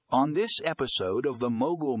On this episode of the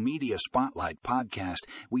Mogul Media Spotlight podcast,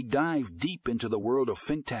 we dive deep into the world of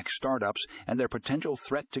fintech startups and their potential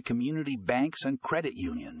threat to community banks and credit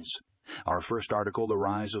unions. Our first article, The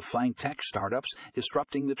Rise of Fintech Startups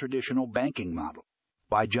Disrupting the Traditional Banking Model,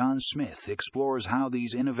 by John Smith, explores how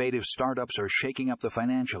these innovative startups are shaking up the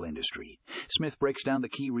financial industry. Smith breaks down the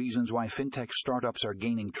key reasons why fintech startups are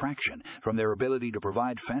gaining traction, from their ability to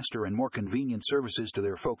provide faster and more convenient services to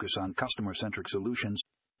their focus on customer-centric solutions.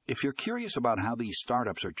 If you're curious about how these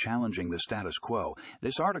startups are challenging the status quo,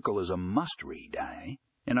 this article is a must-read, eh?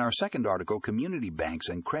 In our second article, Community Banks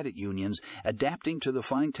and Credit Unions Adapting to the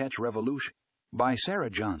Fintech Revolution, by Sarah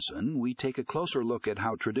Johnson, we take a closer look at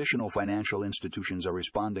how traditional financial institutions are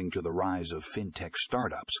responding to the rise of fintech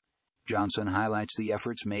startups. Johnson highlights the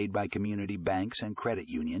efforts made by community banks and credit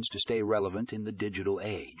unions to stay relevant in the digital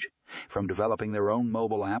age, from developing their own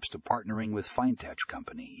mobile apps to partnering with fintech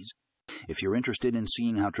companies. If you're interested in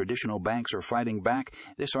seeing how traditional banks are fighting back,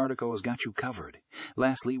 this article has got you covered.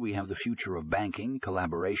 Lastly, we have The Future of Banking,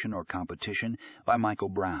 Collaboration or Competition, by Michael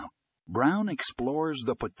Brown. Brown explores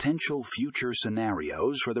the potential future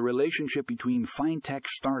scenarios for the relationship between fintech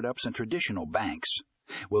startups and traditional banks.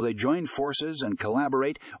 Will they join forces and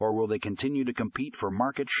collaborate, or will they continue to compete for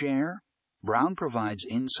market share? Brown provides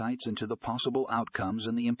insights into the possible outcomes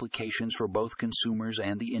and the implications for both consumers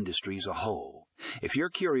and the industry as a whole. If you're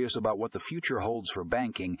curious about what the future holds for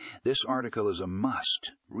banking, this article is a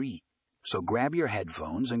must-read. So grab your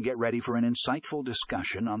headphones and get ready for an insightful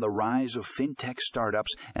discussion on the rise of fintech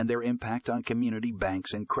startups and their impact on community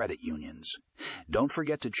banks and credit unions. Don't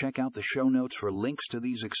forget to check out the show notes for links to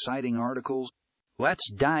these exciting articles. Let's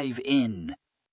dive in.